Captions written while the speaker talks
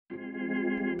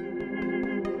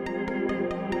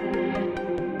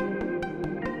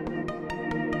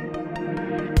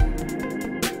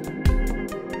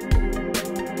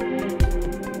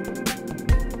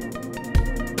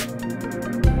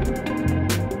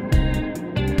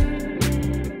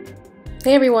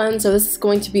Hey everyone, so this is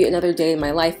going to be another day in my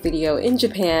life video in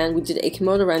Japan. We did a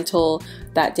kimono rental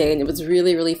that day and it was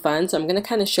really fun, so I'm going to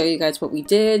kind of show you guys what we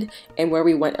did and where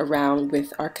we went around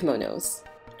with our kimonos.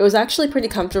 It was actually pretty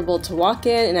comfortable to walk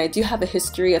in, and I do have a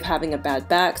history of having a bad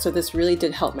back, so this really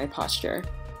did help my posture.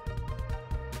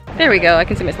 There we go, I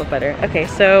can see myself better. Okay,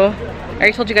 so I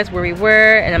already told you guys where we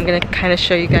were, and I'm going to kind of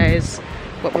show you guys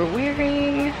what we're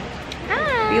wearing.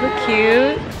 Hi! We look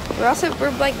cute. We're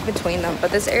like between them,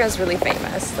 but this area is really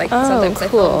famous. Like sometimes I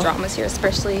film dramas here,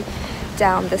 especially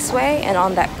down this way and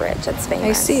on that bridge. That's famous.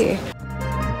 I see.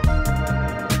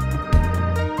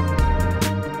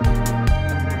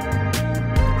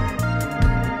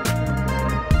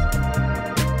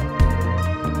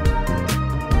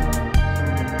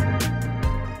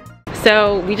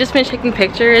 So we just finished taking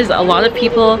pictures. A lot of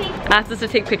people asked us to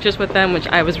take pictures with them, which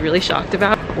I was really shocked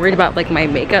about. Worried about like my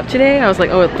makeup today. I was like,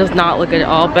 oh, it does not look good at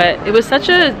all, but it was such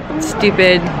a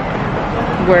stupid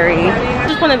worry.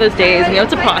 It's just one of those days, you know,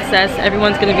 it's a process.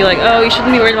 Everyone's gonna be like, oh, you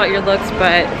shouldn't be worried about your looks,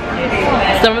 but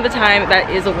some of the time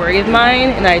that is a worry of mine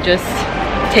and I just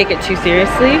take it too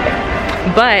seriously.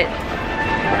 But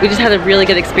we just had a really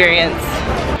good experience.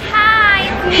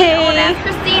 Hey! Oh, that's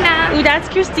Christina! Ooh, that's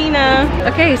Christina!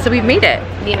 Okay, so we've made it.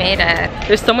 We made it.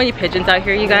 There's so many pigeons out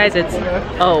here, you guys. It's,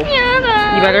 oh,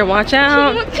 you better watch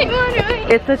out.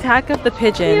 It's Attack of the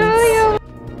Pigeons.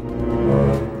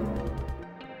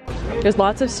 There's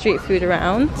lots of street food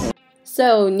around.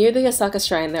 So, near the Osaka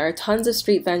Shrine, there are tons of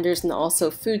street vendors and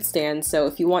also food stands, so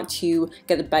if you want to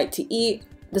get a bite to eat,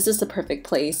 this is the perfect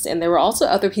place. And there were also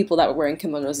other people that were wearing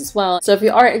kimonos as well. So if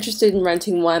you are interested in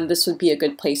renting one, this would be a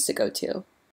good place to go to.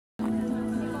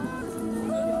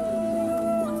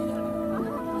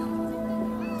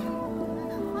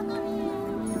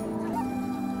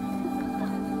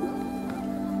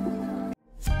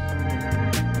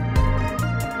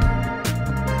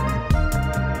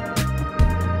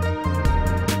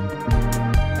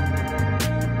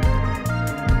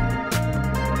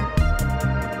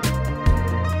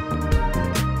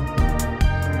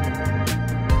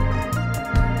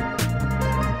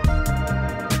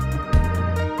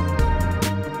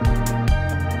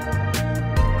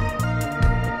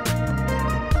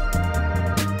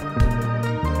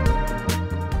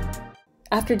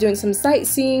 After doing some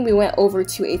sightseeing, we went over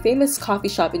to a famous coffee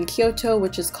shop in Kyoto,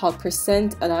 which is called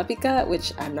Percent Arabica,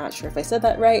 which I'm not sure if I said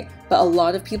that right, but a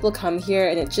lot of people come here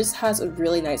and it just has a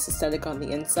really nice aesthetic on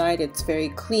the inside. It's very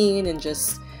clean and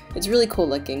just, it's really cool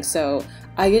looking. So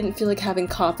I didn't feel like having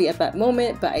coffee at that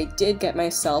moment, but I did get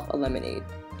myself a lemonade.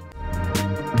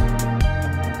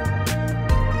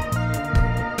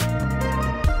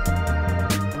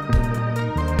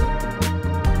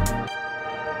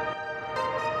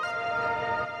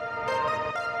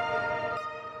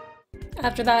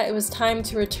 After that, it was time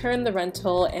to return the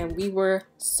rental and we were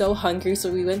so hungry,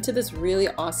 so we went to this really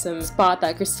awesome spot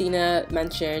that Christina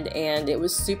mentioned and it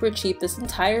was super cheap. This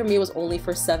entire meal was only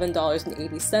for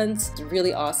 $7.80. It's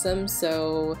really awesome.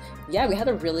 So yeah, we had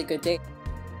a really good day.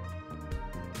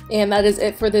 And that is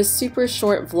it for this super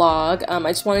short vlog. I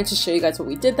just wanted to show you guys what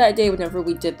we did that day whenever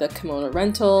we did the kimono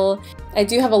rental. I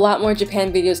do have a lot more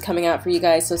Japan videos coming out for you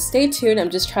guys, so stay tuned. I'm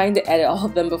just trying to edit all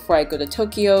of them before I go to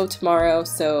Tokyo tomorrow.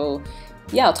 So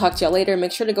yeah, I'll talk to y'all later.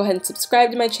 Make sure to go ahead and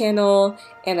subscribe to my channel,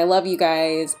 and I love you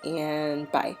guys, and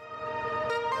bye.